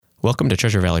Welcome to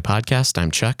Treasure Valley Podcast.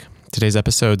 I'm Chuck. Today's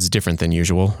episode's different than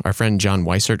usual. Our friend John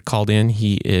Weissert called in.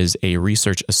 He is a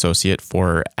research associate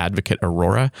for Advocate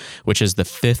Aurora, which is the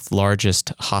fifth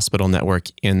largest hospital network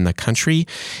in the country.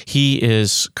 He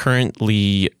is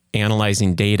currently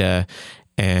analyzing data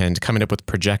and coming up with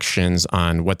projections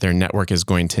on what their network is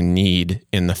going to need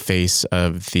in the face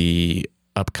of the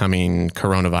upcoming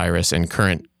coronavirus and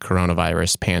current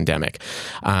coronavirus pandemic.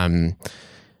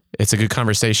 It's a good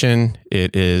conversation.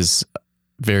 It is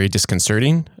very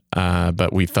disconcerting,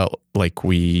 but we felt like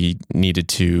we needed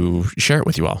to share it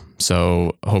with you all.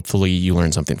 So hopefully you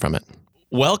learned something from it.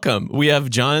 Welcome. We have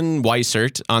John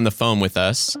Weissert on the phone with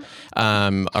us.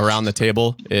 Around the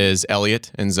table is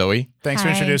Elliot and Zoe. Thanks for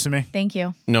introducing me. Thank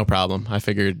you. No problem. I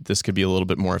figured this could be a little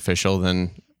bit more official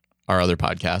than our other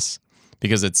podcasts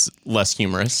because it's less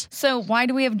humorous. So why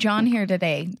do we have John here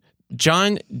today?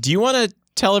 John, do you want to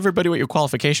tell everybody what your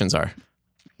qualifications are?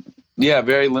 Yeah,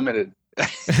 very limited.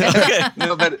 Okay.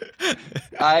 No, but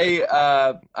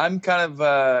I'm kind of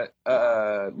a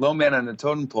low man on the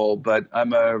totem pole, but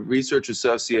I'm a research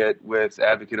associate with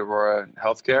Advocate Aurora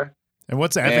Healthcare. And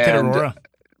what's Advocate Aurora?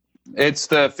 It's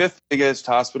the fifth biggest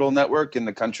hospital network in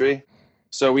the country.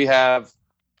 So we have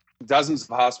dozens of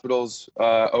hospitals,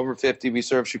 over 50. We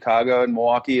serve Chicago and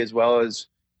Milwaukee, as well as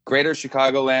greater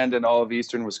Chicagoland and all of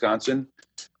eastern Wisconsin.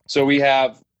 So we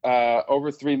have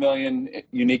over 3 million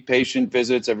unique patient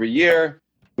visits every year.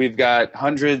 We've got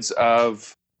hundreds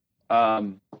of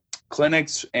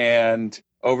clinics and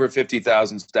over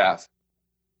 50,000 staff.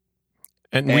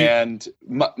 And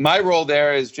my role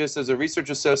there is just as a research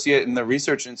associate in the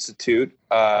Research Institute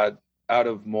out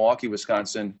of Milwaukee,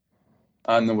 Wisconsin,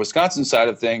 on the Wisconsin side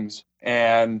of things.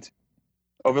 And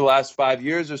over the last 5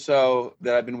 years or so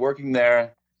that I've been working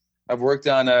there, I've worked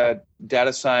on a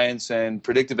data science and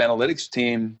predictive analytics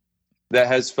team that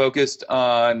has focused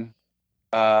on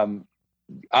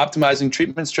optimizing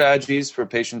treatment strategies for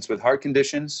patients with heart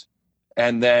conditions,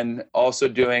 and then also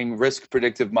doing risk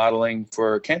predictive modeling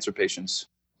for cancer patients.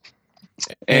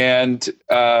 And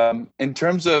in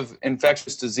terms of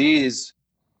infectious disease,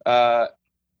 I've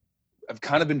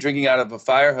kind of been drinking out of a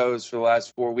fire hose for the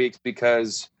last 4 weeks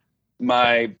because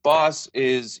my boss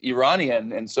is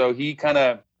Iranian, and so he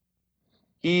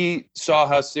saw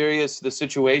how serious the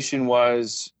situation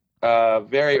was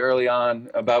very early on,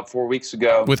 about 4 weeks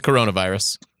ago. With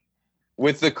coronavirus.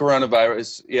 With the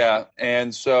coronavirus, yeah.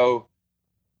 And so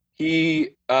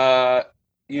he, while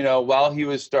he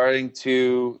was starting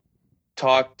to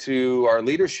talk to our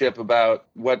leadership about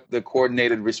what the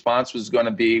coordinated response was going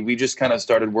to be, we just kind of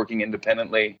started working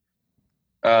independently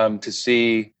to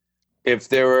see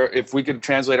if we could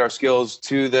translate our skills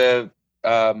to the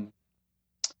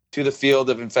field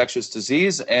of infectious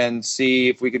disease and see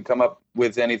if we could come up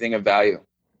with anything of value.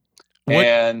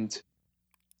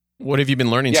 What have you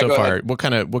been learning so far? Ahead. What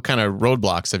kind of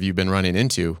roadblocks have you been running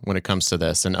into when it comes to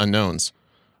this and unknowns?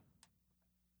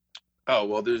 Oh,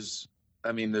 well, there's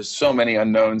so many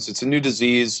unknowns. It's a new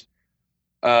disease.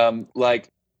 Just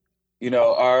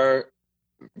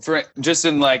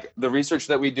in like the research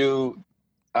that we do,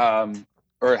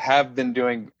 or have been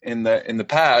doing in the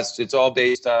past, it's all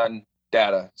based on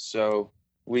data. So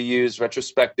we use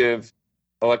retrospective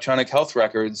electronic health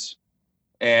records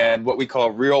and what we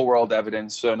call real world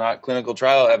evidence, so not clinical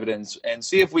trial evidence, and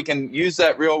see if we can use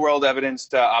that real world evidence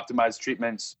to optimize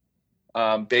treatments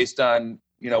based on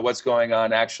what's going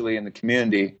on actually in the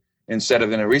community instead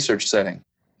of in a research setting.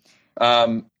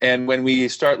 And when we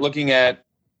start looking at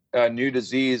a new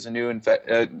disease, a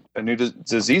new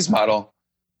disease model,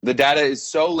 the data is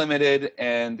so limited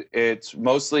and it's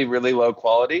mostly really low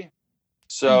quality.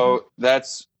 So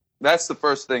that's the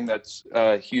first thing that's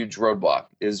a huge roadblock,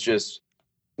 is just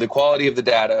the quality of the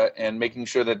data and making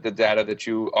sure that the data that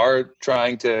you are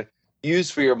trying to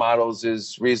use for your models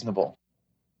is reasonable.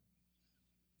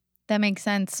 That makes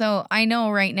sense. So I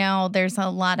know right now there's a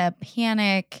lot of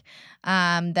panic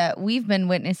that we've been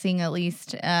witnessing, at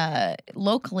least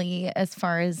locally, as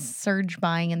far as surge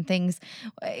buying and things.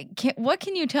 What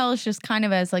can you tell us, just kind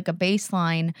of as like a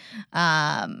baseline?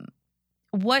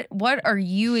 What are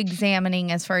you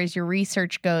examining as far as your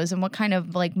research goes, and what kind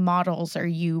of like models are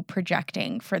you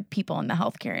projecting for people in the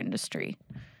healthcare industry?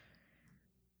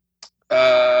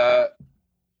 I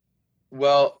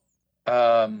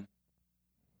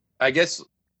guess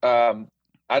I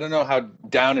don't know how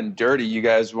down and dirty you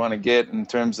guys want to get in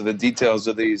terms of the details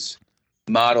of these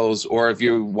models, or if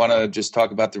you want to just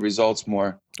talk about the results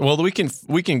more. Well, we can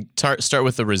start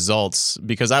with the results,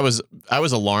 because I was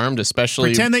alarmed, especially.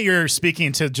 Pretend that you're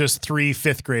speaking to just 3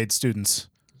 fifth grade students.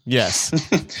 Yes.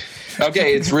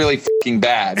 Okay, it's really fucking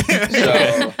bad.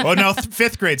 So, well, no,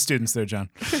 fifth grade students there, John.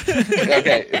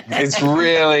 Okay, it's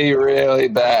really, really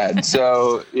bad.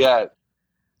 So yeah,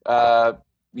 hug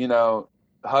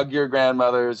your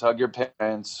grandmothers, hug your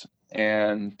parents,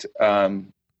 and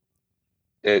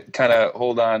it kind of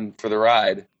hold on for the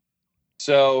ride.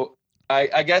 So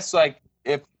I guess like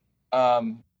if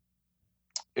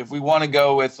we want to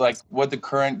go with like what the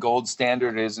current gold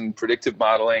standard is in predictive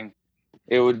modeling,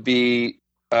 it would be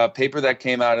a paper that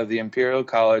came out of the Imperial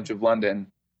College of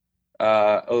London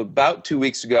about 2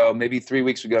 weeks ago, maybe 3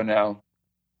 weeks ago now,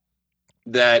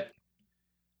 that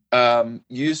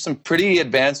used some pretty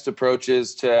advanced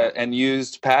approaches and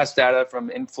used past data from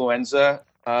influenza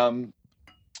and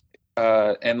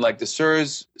like the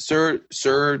surge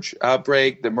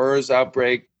outbreak, the MERS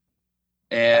outbreak,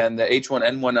 and the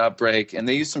H1N1 outbreak. And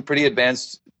they used some pretty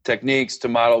advanced techniques to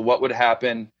model what would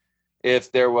happen if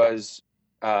there was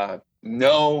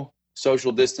no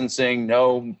social distancing,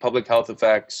 no public health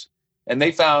effects. And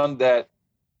they found that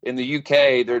in the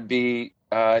UK, there'd be,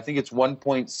 I think it's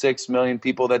 1.6 million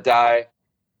people that die.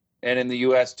 And in the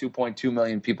US, 2.2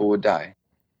 million people would die.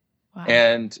 Wow.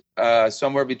 And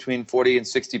somewhere between 40 and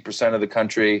 60% of the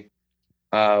country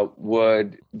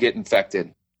would get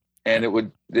infected. And it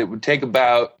would take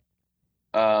about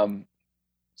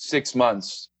 6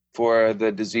 months for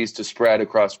the disease to spread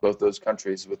across both those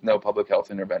countries with no public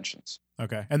health interventions.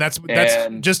 Okay. And that's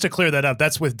just to clear that up,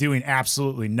 that's with doing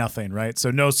absolutely nothing, right?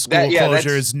 So no school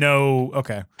closures, no.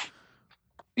 Okay.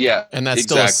 Yeah. And that's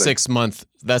exactly.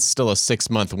 still a 6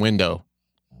 month window.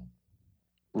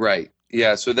 Right.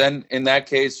 Yeah. So then in that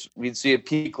case, we'd see a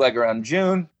peak like around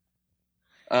June.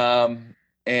 And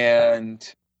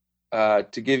to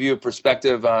give you a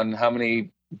perspective on how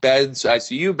many beds,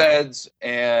 ICU beds,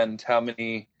 and how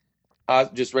many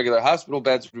just regular hospital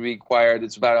beds would be required,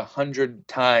 it's about 100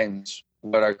 times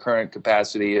what our current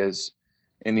capacity is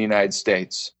in the United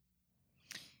States.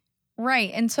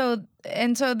 Right. And so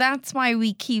that's why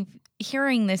we keep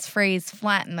hearing this phrase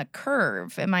flatten the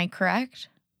curve. Am I correct?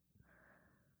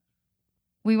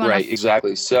 Right,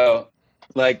 exactly. So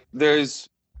like there's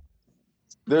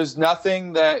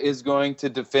nothing that is going to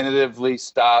definitively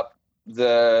stop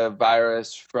the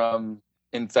virus from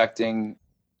infecting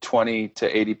 20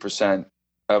 to 80%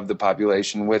 of the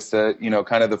population with the,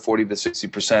 kind of the 40 to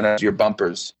 60% as your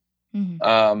bumpers.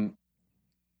 Mm-hmm.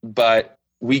 But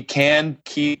we can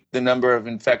keep the number of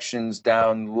infections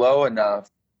down low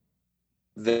enough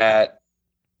that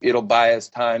it'll buy us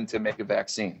time to make a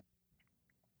vaccine.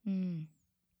 Mm.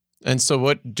 And so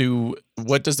what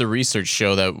does the research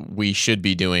show that we should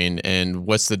be doing, and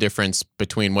what's the difference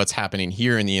between what's happening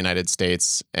here in the United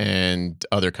States and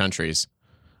other countries?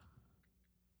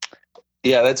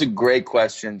 Yeah, that's a great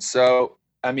question. So,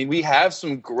 I mean, we have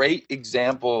some great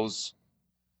examples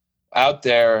out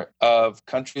there of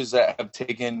countries that have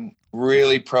taken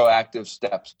really proactive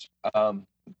steps.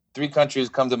 3 countries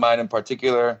come to mind in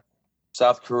particular: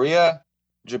 South Korea,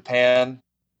 Japan,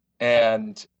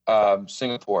 and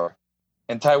Singapore.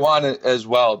 And Taiwan as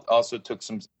well also took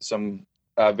some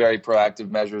very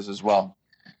proactive measures as well.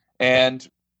 And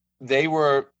they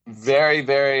were very,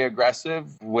 very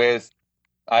aggressive with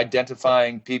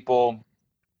identifying people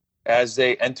as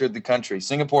they entered the country.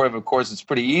 Singapore, of course, it's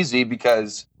pretty easy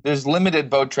because there's limited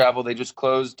boat travel. They just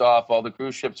closed off all the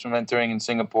cruise ships from entering in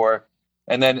Singapore.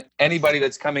 And then anybody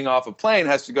that's coming off a plane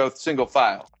has to go single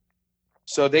file.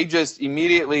 So they just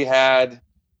immediately had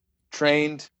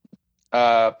trained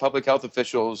public health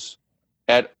officials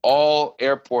at all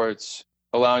airports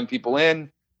allowing people in.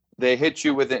 They hit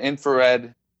you with an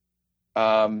infrared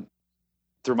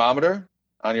thermometer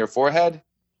on your forehead.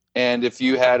 And if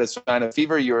you had a sign of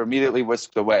fever, you were immediately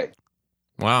whisked away.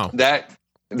 Wow.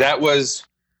 That was,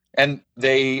 and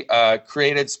they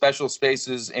created special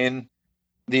spaces in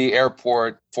the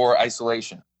airport for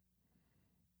isolation.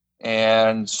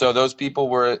 And so those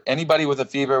people anybody with a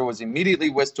fever was immediately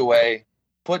whisked away,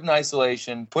 put in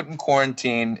isolation, put in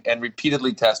quarantine, and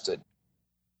repeatedly tested.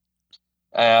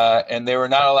 And they were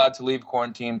not allowed to leave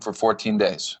quarantine for 14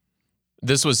 days.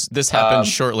 This happened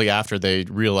shortly after they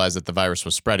realized that the virus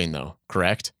was spreading, though,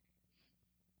 correct?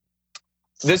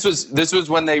 This was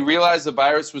when they realized the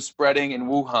virus was spreading in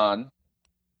Wuhan,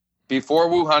 before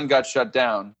Wuhan got shut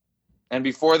down, and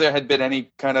before there had been any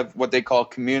kind of what they call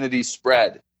community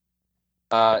spread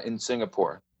in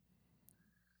Singapore.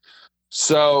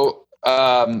 So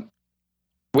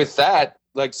with that,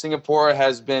 like, Singapore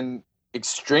has been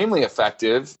extremely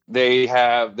effective.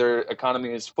 Their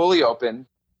economy is fully open.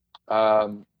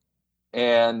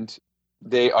 And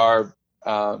they are,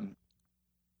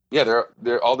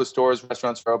 they're all the stores,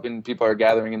 restaurants are open. People are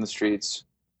gathering in the streets.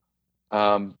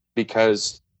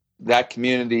 because that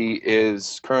community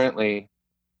is currently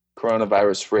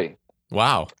coronavirus free.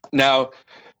 Wow. Now,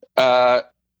 other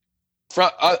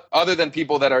than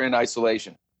people that are in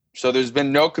isolation. So there's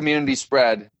been no community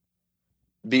spread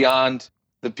beyond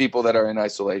the people that are in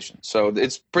isolation. So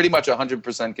it's pretty much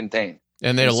 100% contained.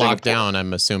 And they're locked down,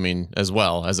 I'm assuming, as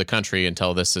well as a country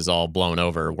until this is all blown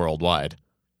over worldwide.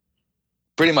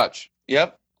 Pretty much.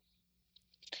 Yep.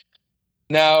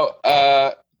 Now,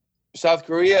 South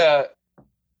Korea,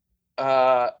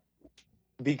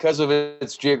 because of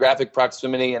its geographic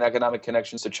proximity and economic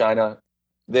connections to China,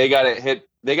 they got hit,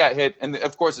 and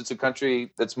of course, it's a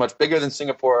country that's much bigger than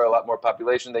Singapore, a lot more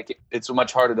population. It's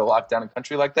much harder to lock down a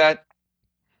country like that.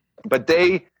 But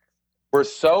they were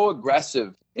so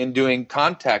aggressive in doing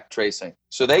contact tracing.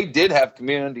 So they did have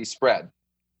community spread,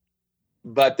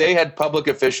 but they had public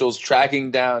officials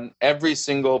tracking down every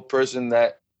single person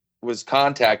that was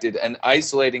contacted and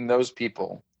isolating those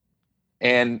people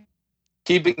and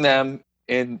keeping them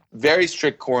in very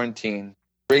strict quarantine,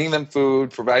 bringing them food,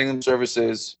 providing them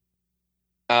services.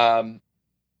 And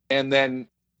then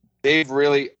they've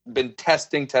really been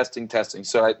testing.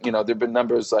 So, there've been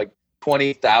numbers like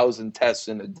 20,000 tests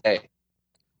in a day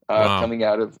coming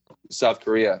out of South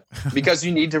Korea, because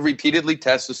you need to repeatedly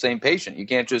test the same patient. You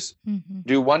can't just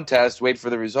do one test, wait for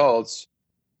the results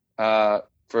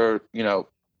for,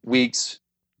 weeks,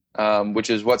 which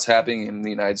is what's happening in the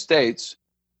United States,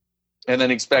 and then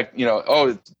expect,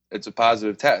 it's a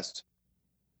positive test.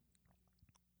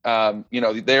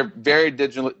 They're very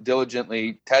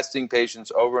diligently testing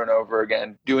patients over and over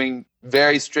again, doing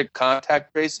very strict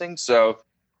contact tracing. So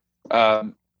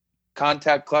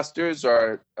contact clusters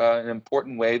are an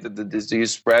important way that the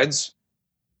disease spreads.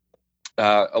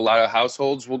 A lot of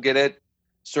households will get it.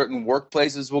 Certain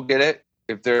workplaces will get it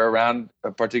if they're around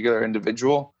a particular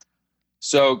individual.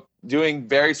 So doing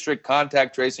very strict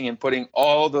contact tracing and putting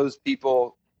all those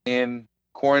people in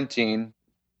quarantine,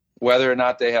 whether or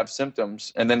not they have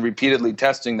symptoms, and then repeatedly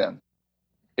testing them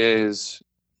is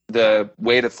the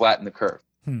way to flatten the curve.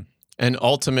 And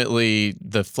ultimately,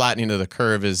 the flattening of the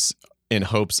curve is in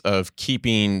hopes of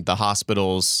keeping the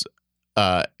hospitals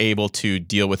able to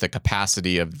deal with the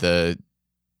capacity of the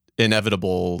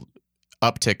inevitable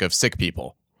uptick of sick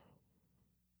people.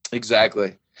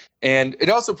 Exactly. And it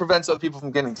also prevents other people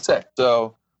from getting sick.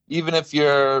 So even if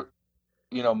you're,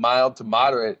 mild to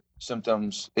moderate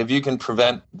symptoms, if you can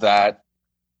prevent that,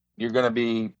 you're going to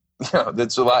be,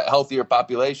 that's a lot healthier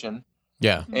population.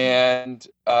 Yeah. And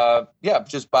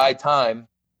just buy time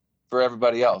for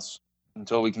everybody else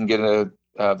until we can get a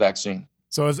vaccine.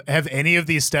 So have any of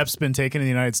these steps been taken in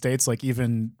the United States, like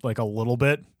even like a little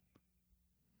bit?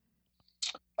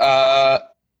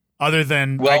 Other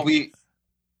than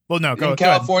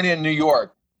California and New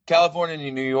York. California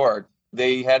and New York,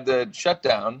 they had the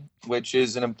shutdown, which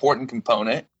is an important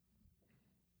component.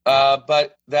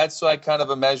 But that's like kind of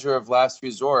a measure of last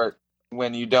resort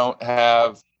when you don't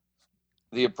have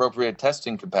the appropriate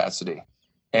testing capacity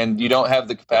and you don't have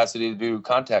the capacity to do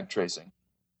contact tracing.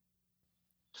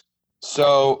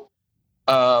 So,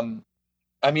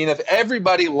 if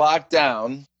everybody locked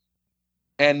down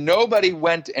and nobody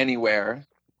went anywhere,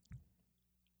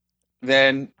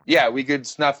 then we could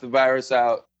snuff the virus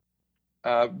out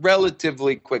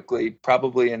relatively quickly,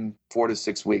 probably in 4 to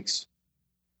 6 weeks.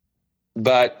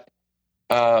 But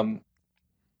when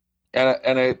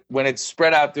it's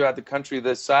spread out throughout the country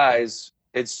this size,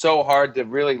 it's so hard to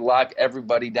really lock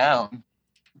everybody down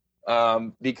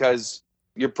because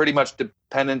you're pretty much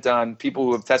dependent on people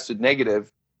who have tested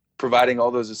negative providing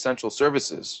all those essential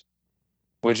services,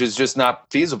 which is just not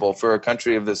feasible for a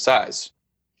country of this size.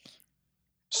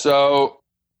 So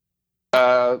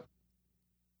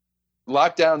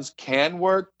lockdowns can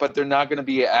work, but they're not going to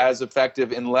be as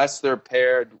effective unless they're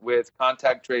paired with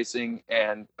contact tracing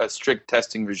and a strict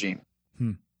testing regime.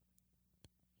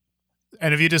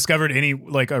 And have you discovered any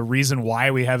a reason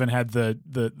why we haven't had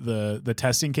the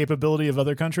testing capability of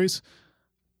other countries?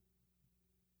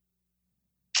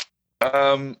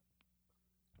 No,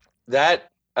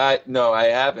 I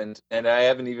haven't, and I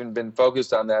haven't even been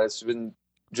focused on that. It's been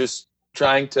just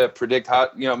trying to predict how.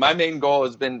 My main goal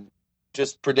has been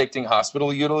just predicting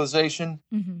hospital utilization.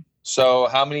 Mm-hmm. So,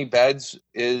 how many beds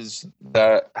is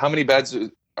the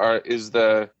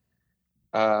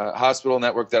hospital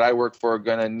network that I work for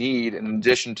going to need in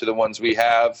addition to the ones we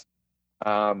have?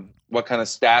 What kind of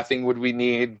staffing would we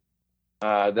need?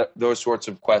 Those sorts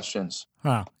of questions.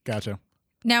 Gotcha.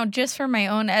 Now, just for my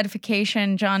own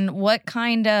edification, John, what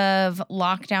kind of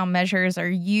lockdown measures are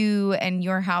you and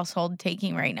your household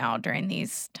taking right now during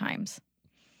these times?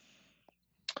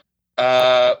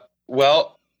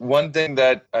 Well, one thing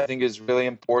that I think is really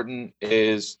important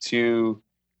is to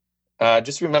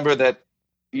just remember that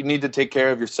you need to take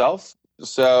care of yourself.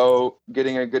 So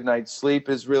getting a good night's sleep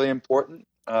is really important.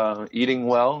 Eating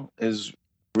well is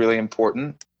really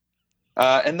important.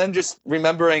 And then just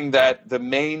remembering that the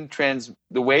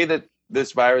way that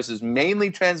this virus is mainly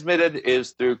transmitted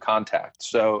is through contact.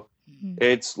 So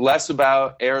it's less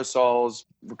about aerosols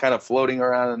kind of floating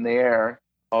around in the air,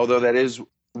 although that is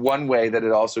one way that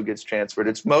it also gets transferred.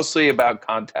 It's mostly about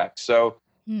contact. So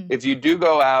if you do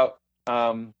go out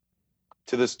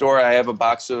to the store, I have a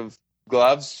box of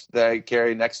gloves that I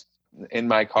carry in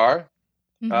my car,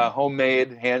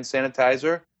 homemade hand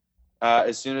sanitizer.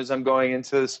 As soon as I'm going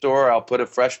into the store, I'll put a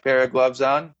fresh pair of gloves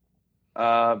on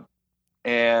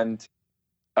and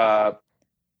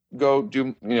go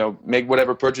do, make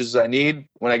whatever purchases I need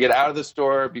when I get out of the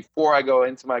store, before I go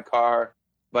into my car.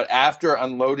 But after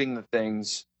unloading the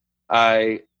things,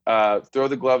 I throw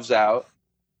the gloves out.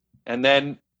 And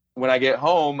then when I get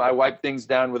home, I wipe things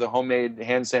down with a homemade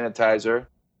hand sanitizer.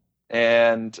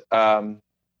 And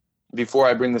before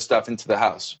I bring the stuff into the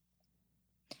house.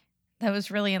 That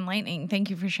was really enlightening. Thank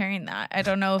you for sharing that. I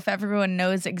don't know if everyone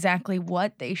knows exactly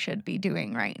what they should be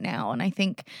doing right now. And I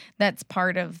think that's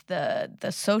part of the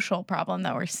social problem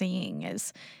that we're seeing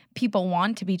is people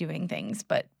want to be doing things,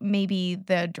 but maybe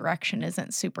the direction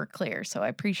isn't super clear. So I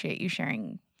appreciate you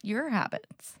sharing your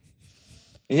habits.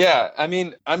 Yeah. I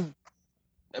mean,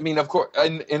 of course,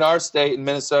 in our state, in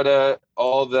Minnesota,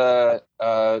 all the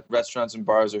restaurants and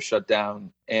bars are shut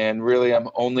down. And really, I'm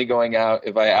only going out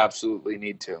if I absolutely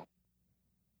need to.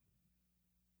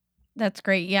 That's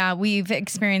great. Yeah, we've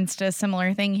experienced a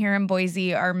similar thing here in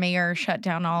Boise. Our mayor shut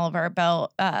down all of our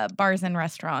bars and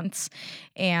restaurants.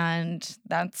 And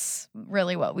that's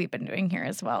really what we've been doing here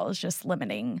as well, is just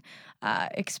limiting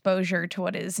exposure to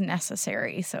what is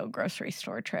necessary. So grocery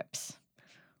store trips.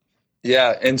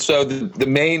 Yeah. And so the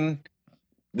main,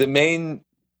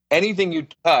 anything you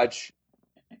touch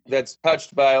that's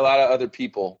touched by a lot of other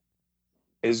people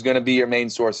is going to be your main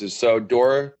sources. So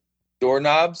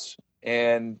doorknobs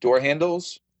and door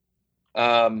handles,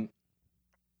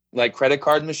 like credit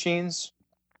card machines,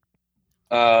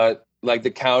 like the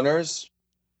counters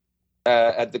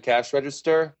at the cash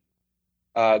register,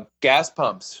 gas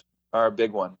pumps are a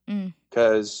big one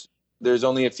because there's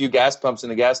only a few gas pumps in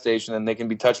the gas station and they can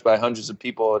be touched by hundreds of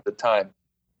people at a time.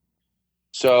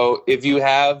 So if you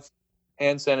have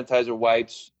hand sanitizer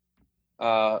wipes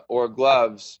or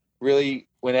gloves, really,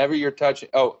 whenever you're touching,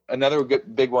 another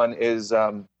big one is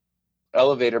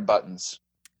elevator buttons.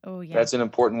 Oh yeah, that's an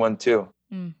important one too.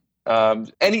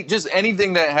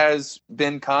 Anything that has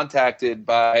been contacted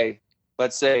by,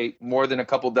 let's say, more than a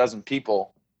couple dozen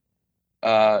people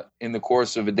in the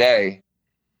course of a day,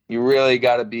 you really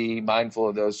got to be mindful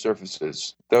of those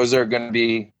surfaces. Those are going to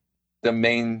be the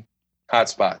main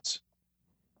hotspots.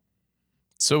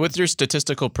 So with your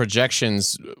statistical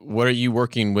projections, what are you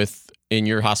working with in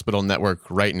your hospital network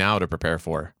right now to prepare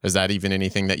for? Is that even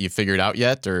anything that you figured out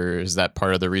yet, or is that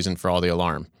part of the reason for all the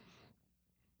alarm?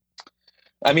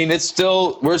 I mean, we're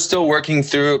still working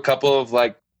through a couple of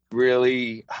like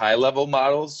really high level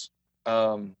models.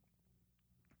 And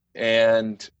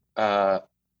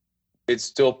it's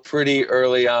still pretty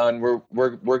early on. We're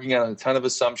working on a ton of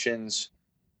assumptions,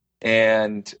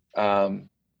 and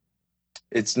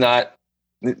it's not,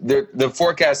 the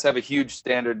forecasts have a huge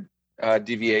standard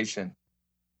deviation.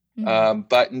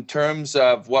 But in terms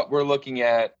of what we're looking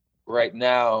at right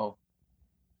now,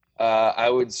 I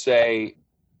would say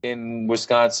in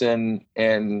Wisconsin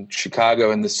and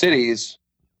Chicago and the cities,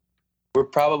 we're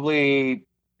probably,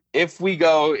 if we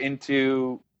go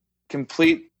into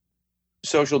complete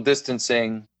social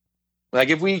distancing, like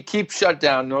if we keep shut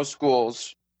down, no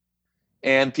schools,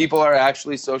 and people are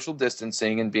actually social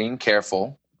distancing and being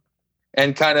careful,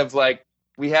 and kind of like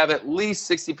we have at least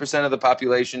 60% of the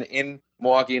population in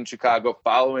Milwaukee and Chicago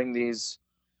following these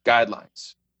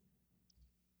guidelines,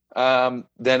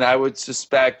 then I would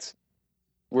suspect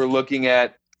we're looking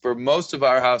at, for most of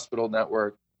our hospital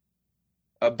network,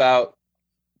 about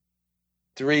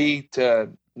 3 to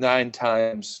 9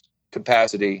 times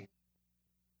capacity,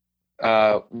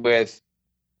 with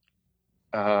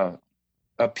a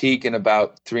peak in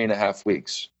about 3.5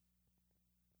 weeks.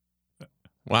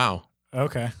 Wow.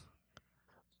 Okay.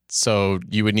 So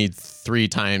you would need 3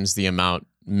 times the amount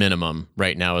minimum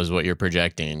right now is what you're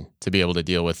projecting to be able to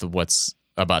deal with what's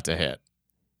about to hit.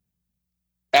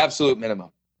 Absolute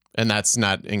minimum. And that's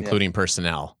not including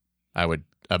personnel, I would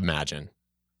imagine.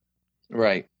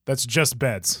 Right. That's just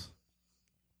beds.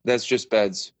 That's just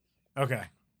beds. Okay.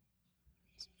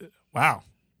 Wow.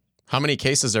 How many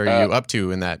cases are you up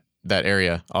to in that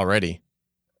area already?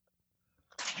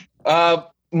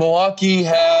 Milwaukee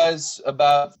has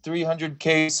about 300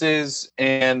 cases,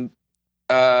 and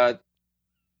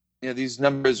these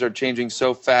numbers are changing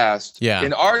so fast. Yeah.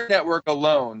 In our network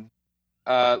alone,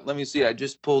 let me see. I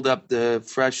just pulled up the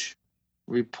fresh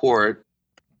report.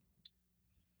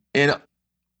 In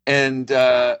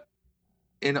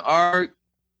our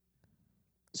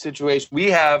situation,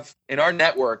 in our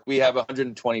network we have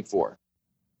 124,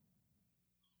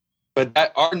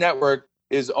 but our network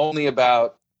is only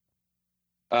about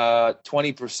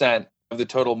 20% of the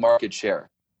total market share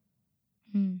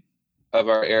of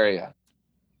our area.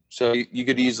 So you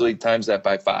could easily times that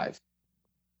by 5.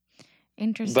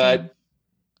 Interesting. But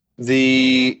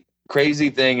the crazy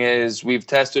thing is we've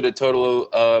tested a total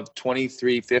of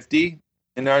 2,350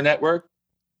 in our network.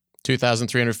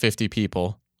 2,350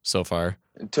 people so far.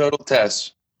 Total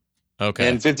tests. Okay.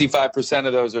 And 55%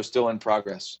 of those are still in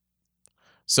progress.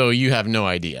 So you have no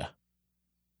idea.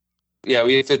 Yeah,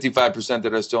 we have 55%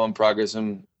 that are still in progress,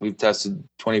 and we've tested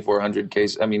 2,400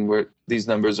 cases. I mean, these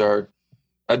numbers are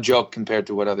a joke compared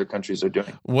to what other countries are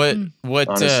doing.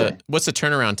 What's the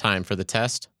turnaround time for the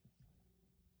test?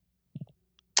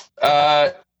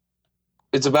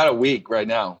 It's about a week right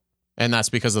now. And that's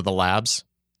because of the labs?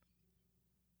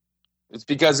 It's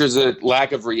because there's a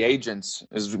lack of reagents,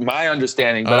 is my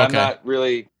understanding, but I'm not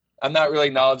really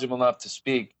knowledgeable enough to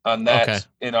speak on that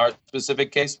in our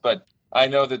specific case, but I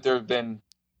know that there have been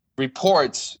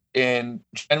reports,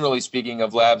 generally speaking,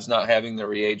 of labs not having the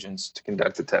reagents to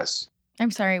conduct the tests.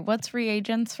 I'm sorry, what's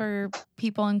reagents for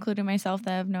people, including myself,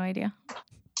 that have no idea?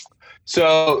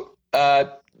 So,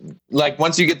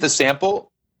 once you get the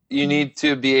sample, you need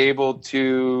to be able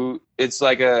to, it's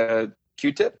like a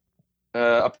Q-tip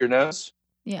up your nose.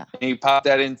 Yeah. And you pop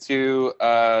that into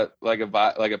like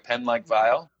a pen-like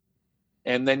vial.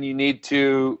 And then you need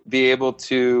to be able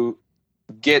to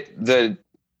get it's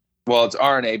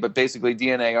RNA, but basically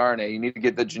DNA, RNA. You need to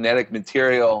get the genetic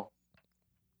material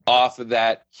off of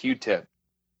that Q-tip.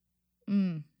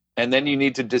 And then you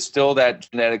need to distill that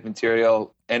genetic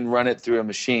material and run it through a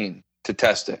machine to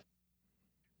test it.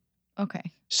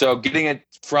 Okay. So getting it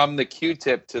from the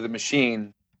Q-tip to the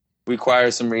machine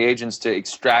requires some reagents to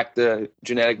extract the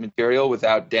genetic material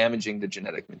without damaging the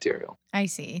genetic material. I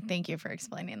see. Thank you for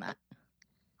explaining that.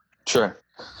 Sure.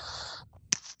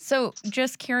 So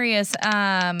just curious,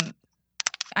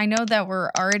 I know that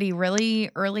we're already really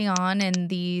early on in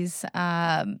these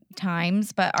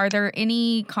times, but are there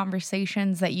any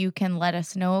conversations that you can let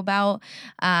us know about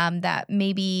that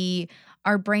maybe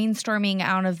are brainstorming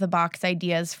out of the box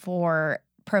ideas for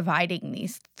providing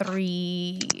these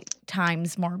 3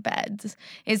 times more beds?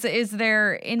 Is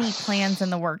there any plans in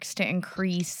the works to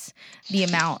increase the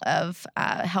amount of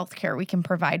healthcare we can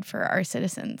provide for our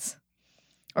citizens?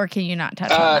 Or can you not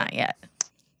touch on that yet?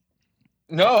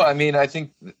 No, I mean,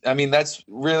 that's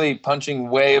really punching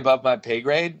way above my pay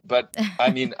grade. But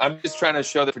I mean, I'm just trying to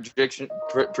show the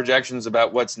projections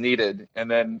about what's needed. And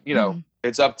then,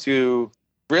 it's up to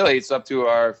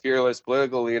our fearless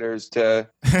political leaders to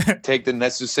take the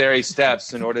necessary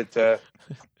steps in order to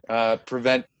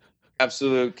prevent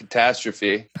absolute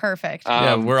catastrophe. Perfect.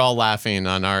 Yeah, we're all laughing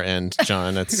on our end,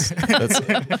 John. That's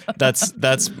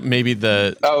maybe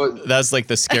that's like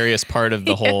the scariest part of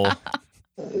the whole.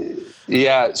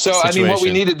 Yeah. So, situation. What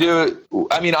we need to do,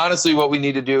 honestly, what we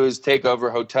need to do is take over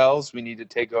hotels. We need to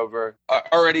take over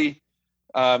already.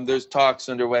 There's talks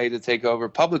underway to take over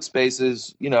public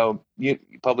spaces,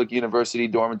 public university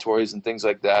dormitories and things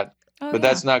like that. But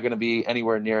that's not going to be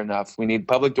anywhere near enough. We need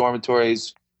public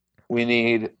dormitories. We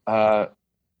need a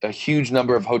huge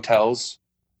number of hotels.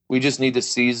 We just need to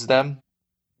seize them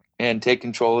and take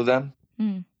control of them.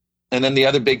 And then the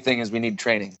other big thing is we need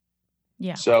training.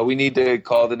 Yeah. So we need to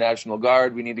call the National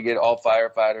Guard. We need to get all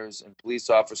firefighters and police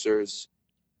officers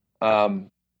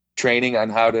training on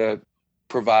how to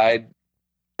provide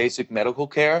basic medical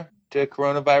care to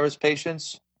coronavirus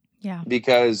patients. Yeah.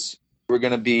 Because we're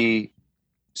going to be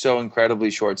so incredibly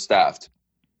short-staffed.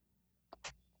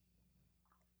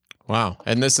 Wow.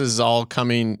 And this is all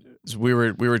coming. We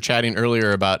were chatting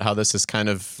earlier about how this is kind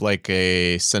of like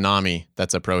a tsunami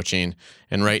that's approaching.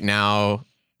 And right now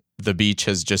the beach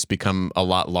has just become a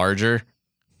lot larger.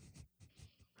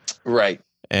 Right.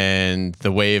 And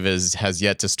the wave has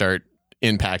yet to start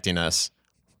impacting us.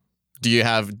 Do you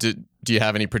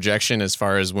have any projection as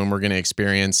far as when we're going to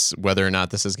experience whether or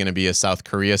not this is going to be a South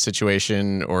Korea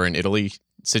situation or an Italy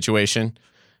situation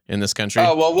in this country?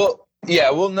 Oh, well,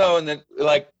 we'll know. And then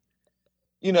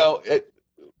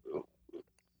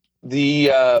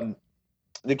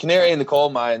the canary in the coal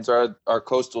mines are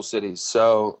coastal cities.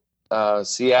 So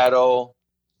Seattle,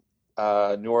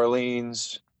 New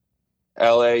Orleans,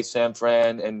 LA, San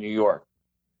Fran, and New York.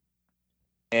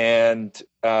 And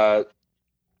we'll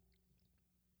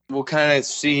kind of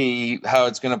see how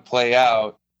it's going to play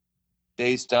out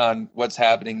based on what's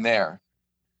happening there.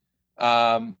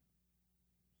 From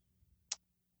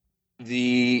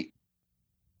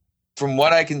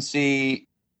what I can see,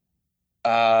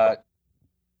 New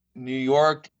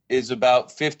York is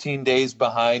about 15 days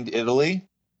behind Italy.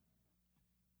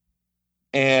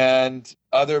 And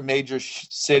other major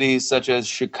cities such as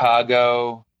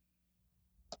Chicago,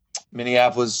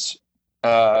 Minneapolis,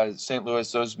 St.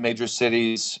 Louis, those major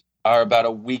cities are about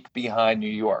a week behind New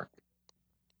York.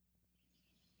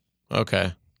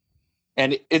 Okay.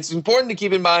 And it's important to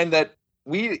keep in mind that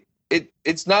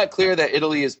it's not clear that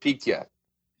Italy has peaked yet.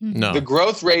 No. The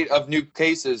growth rate of new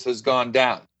cases has gone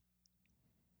down.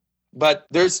 But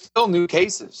there's still new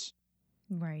cases.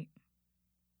 Right.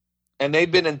 And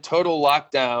they've been in total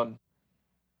lockdown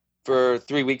for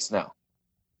 3 weeks now.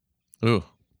 Ooh.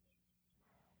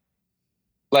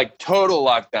 Like total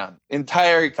lockdown.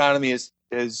 Entire economy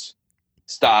is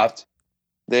stopped.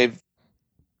 They've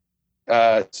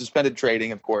suspended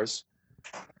trading, of course,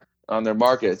 on their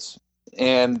markets.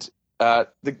 And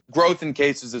the growth in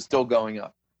cases is still going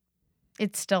up.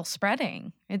 It's still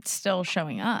spreading. It's still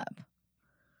showing up.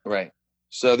 Right.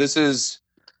 So this is,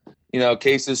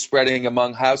 cases spreading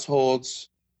among households,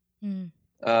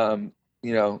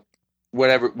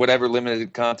 whatever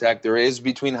limited contact there is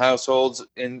between households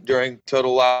during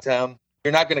total lockdown.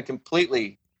 You're not going to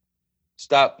completely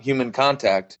stop human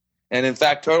contact. And in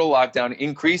fact, total lockdown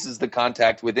increases the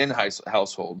contact within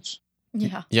households.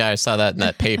 Yeah. Yeah, I saw that in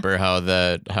that paper, how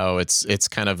it's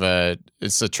kind of a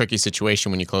tricky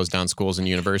situation when you close down schools and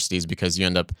universities because you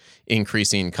end up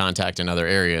increasing contact in other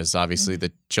areas. Obviously, the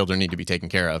children need to be taken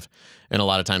care of. And a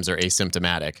lot of times they're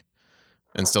asymptomatic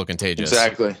and still contagious.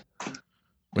 Exactly.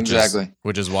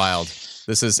 Which is wild.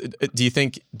 This is. Do you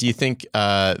think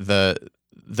the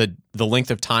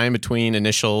length of time between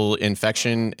initial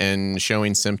infection and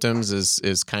showing symptoms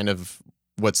is kind of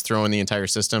what's throwing the entire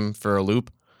system for a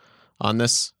loop on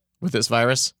this with this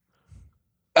virus?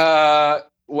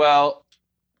 Well,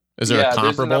 is there a comparable?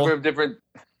 There's a number of different.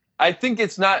 I think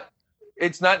it's not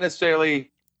necessarily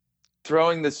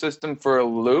throwing the system for a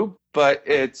loop, but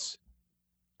it's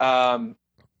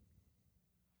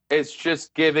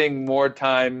just giving more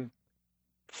time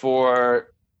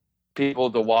for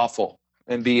people to waffle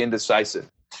and be indecisive,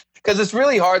 because it's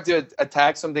really hard to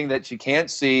attack something that you can't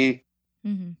see,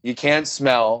 you can't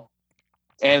smell,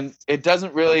 and it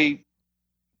doesn't really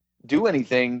do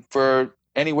anything for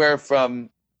anywhere from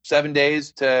 7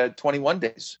 days to 21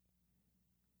 days.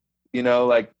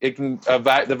 Like it can,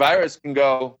 the virus can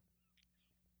go,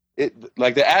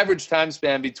 like the average time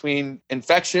span between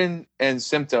infection and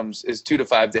symptoms is 2 to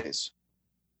 5 days.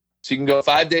 So you can go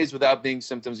 5 days without being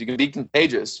symptoms. You can be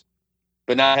contagious,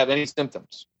 but not have any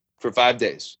symptoms for 5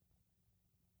 days.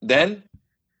 Then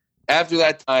after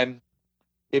that time,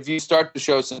 if you start to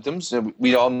show symptoms, and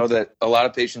we all know that a lot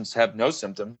of patients have no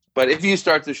symptoms, but if you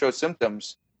start to show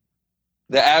symptoms,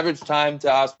 the average time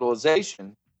to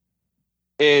hospitalization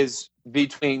is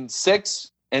between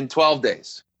 6 and 12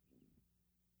 days.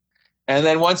 And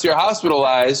then once you're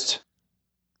hospitalized,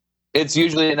 it's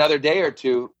usually another day or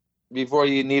two before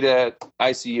you need a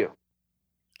ICU.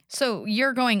 So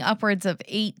you're going upwards of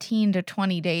 18 to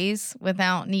 20 days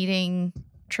without needing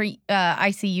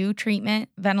ICU treatment,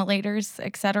 ventilators,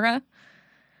 etc.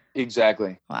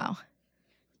 Exactly. Wow.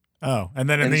 Oh, and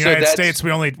then in the United States,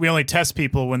 we only test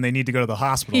people when they need to go to the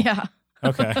hospital. Yeah.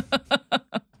 Okay.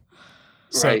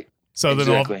 Right. So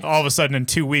exactly. Then all of a sudden in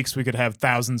 2 weeks, we could have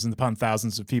thousands and upon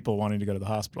thousands of people wanting to go to the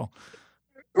hospital.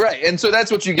 Right. And so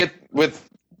that's what you get with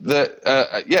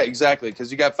exactly.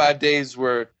 Because you got 5 days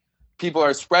where people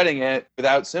are spreading it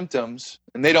without symptoms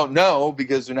and they don't know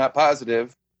because they're not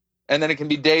positive. And then it can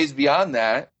be days beyond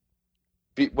that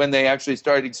when they actually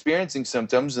start experiencing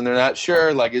symptoms and they're not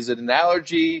sure, like, is it an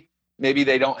allergy? Maybe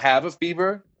they don't have a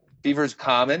fever. Fever is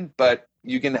common, but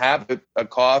you can have a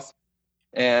cough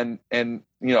and a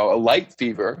light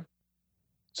fever,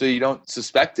 so you don't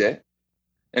suspect it.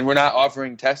 And we're not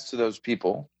offering tests to those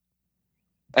people.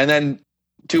 And then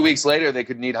 2 weeks later, they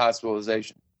could need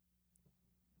hospitalization.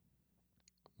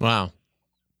 Wow.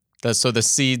 So the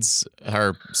seeds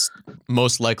are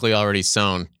most likely already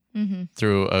sown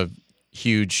through a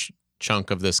huge chunk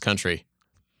of this country.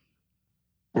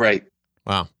 Right.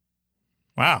 Wow.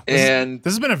 This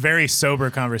has been a very sober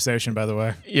conversation, by the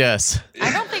way. Yes.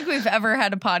 I don't think we've ever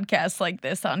had a podcast like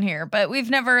this on here, but we've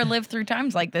never lived through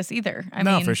times like this either. I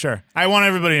mean, for sure. I want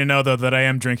everybody to know, though, that I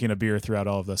am drinking a beer throughout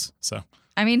all of this. So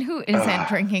I mean, who isn't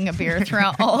drinking a beer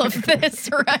throughout all of this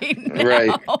right now?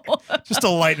 Right. Just to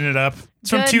lighten it up. It's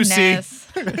from 2C.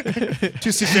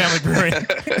 2C Family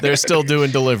Brewing. They're still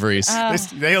doing deliveries.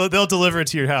 They'll deliver it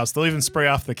to your house. They'll even spray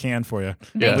off the can for you.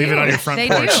 Leave it on your front They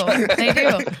porch.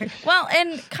 do. Well,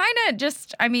 and kind of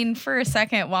just, I mean, for a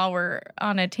second, while we're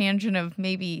on a tangent of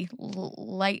maybe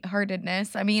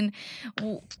lightheartedness, I mean,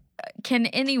 can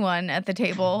anyone at the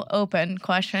table, open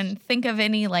question, think of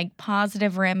any like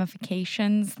positive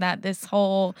ramifications that this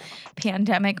whole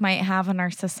pandemic might have on our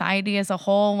society as a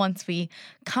whole once we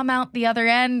come out the other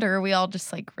end, or are we all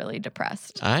just like really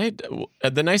depressed?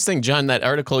 The nice thing, John, that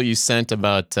article you sent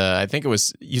about, I think it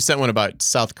was, you sent one about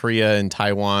South Korea and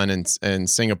Taiwan and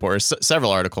Singapore,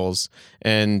 several articles,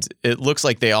 and it looks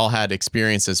like they all had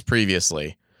experiences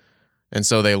previously, and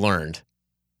so they learned.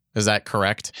 Is that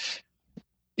correct?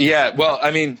 Yeah, well,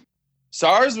 I mean,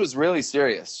 SARS was really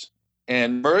serious,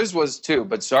 and MERS was too,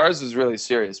 but SARS was really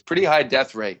serious. Pretty high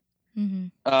death rate,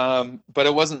 but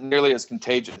it wasn't nearly as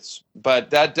contagious.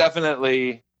 But that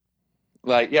definitely,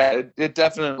 it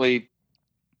definitely,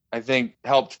 I think,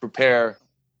 helped prepare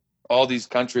all these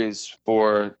countries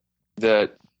for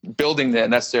building the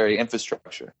necessary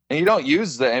infrastructure. And you don't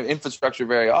use the infrastructure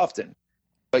very often,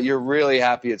 but you're really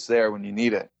happy it's there when you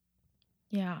need it.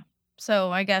 Yeah.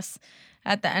 So I guess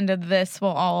at the end of this,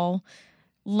 we'll all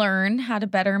learn how to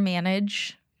better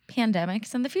manage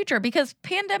pandemics in the future, because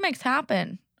pandemics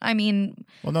happen. I mean,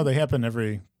 well, no, they happen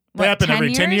every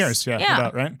 10 years. Yeah.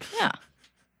 About, right? Yeah.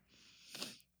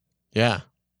 Yeah.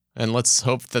 And let's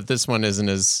hope that this one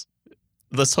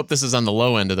let's hope this is on the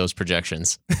low end of those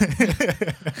projections.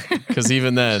 Because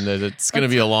even then, it's going to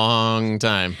be a long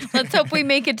time. Let's hope we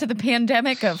make it to the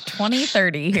pandemic of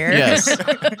 2030 here. Yes.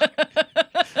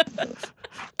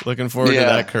 Looking forward to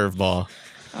that curveball.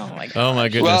 Oh my god. Oh my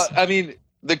goodness. Well, I mean,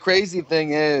 the crazy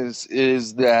thing is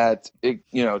that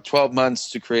 12 months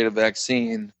to create a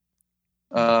vaccine.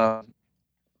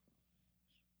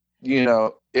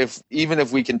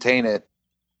 If we contain it,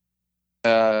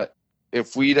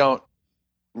 if we don't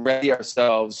ready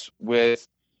ourselves with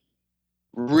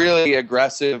really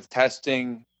aggressive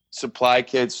testing supply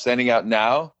kits sending out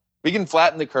now, we can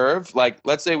flatten the curve. Like,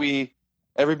 let's say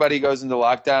everybody goes into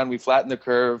lockdown, we flatten the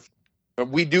curve,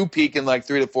 we do peak in like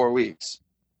 3 to 4 weeks,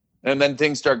 and then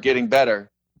things start getting better.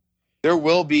 There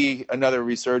will be another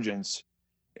resurgence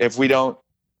if we don't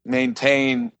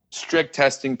maintain strict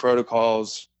testing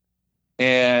protocols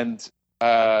and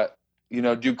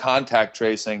do contact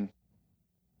tracing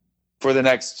for the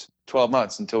next 12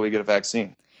 months until we get a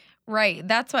vaccine. Right.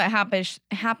 That's what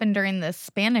happened during the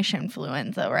Spanish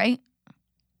influenza, right?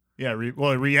 Yeah,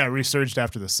 resurged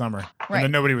after the summer. Right. And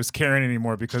then nobody was caring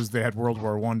anymore because they had World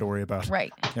War I to worry about.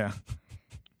 Right. Yeah.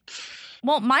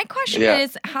 Well, my question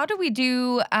is, how do we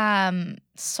do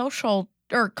social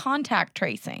or contact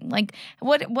tracing? Like,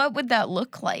 what would that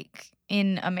look like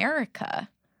in America?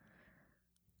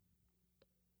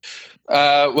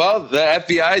 Well, the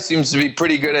FBI seems to be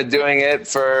pretty good at doing it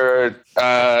for,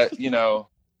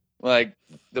 like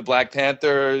the Black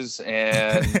Panthers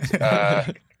and,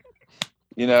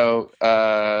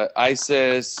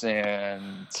 ISIS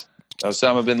and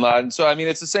Osama bin Laden. So, I mean,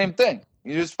 it's the same thing.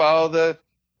 You just follow the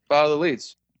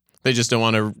leads. They just don't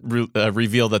want to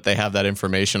reveal that they have that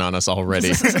information on us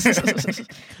already.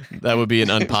 That would be an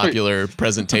unpopular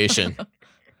presentation.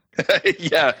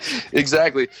 Yeah,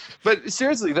 exactly. But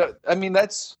seriously,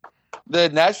 that's the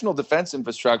national defense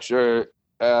infrastructure.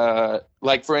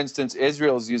 Like, for instance,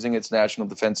 Israel is using its national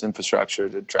defense infrastructure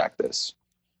to track this.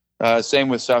 Same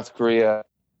with South Korea.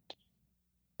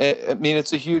 I mean,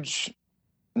 it's a huge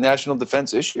national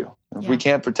defense issue. If we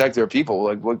can't protect our people,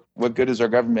 like what good is our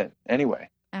government anyway?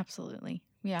 Absolutely.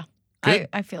 Yeah.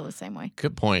 I feel the same way.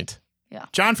 Good point. Yeah.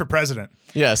 John for president.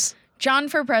 Yes. John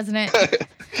for president.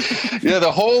 Yeah,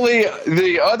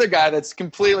 the other guy that's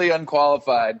completely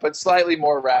unqualified, but slightly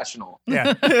more rational.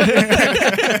 Yeah.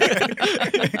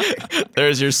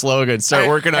 There's your slogan. Start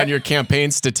working on your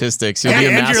campaign statistics. You'll be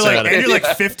a master at it. And you're like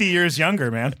 50 years younger,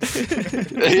 man.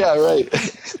 Yeah, right.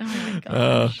 Oh my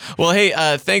gosh. Well,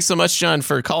 hey, thanks so much, John,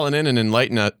 for calling in and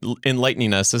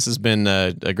enlightening us. This has been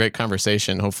a great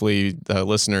conversation. Hopefully,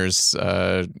 listeners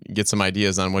get some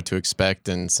ideas on what to expect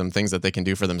and some things that they can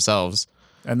do for themselves.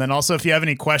 And then also, if you have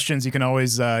any questions, you can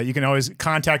always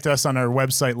contact us on our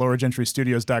website,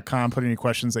 lowergentrystudios.com. Put any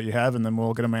questions that you have, and then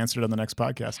we'll get them answered on the next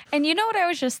podcast. And you know what I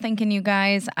was just thinking, you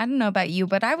guys? I don't know about you,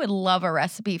 but I would love a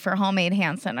recipe for homemade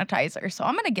hand sanitizer. So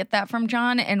I'm going to get that from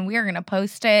John, and we're going to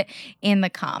post it in the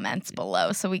comments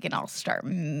below so we can all start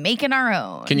making our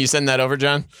own. Can you send that over,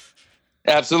 John?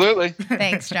 Absolutely.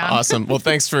 Thanks, John. Awesome. Well,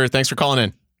 thanks for calling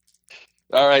in.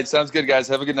 All right. Sounds good, guys.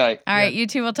 Have a good night. All right. You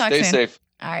too. We'll talk Stay soon. safe.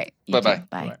 All right. You Bye-bye. too.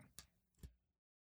 Bye. Bye.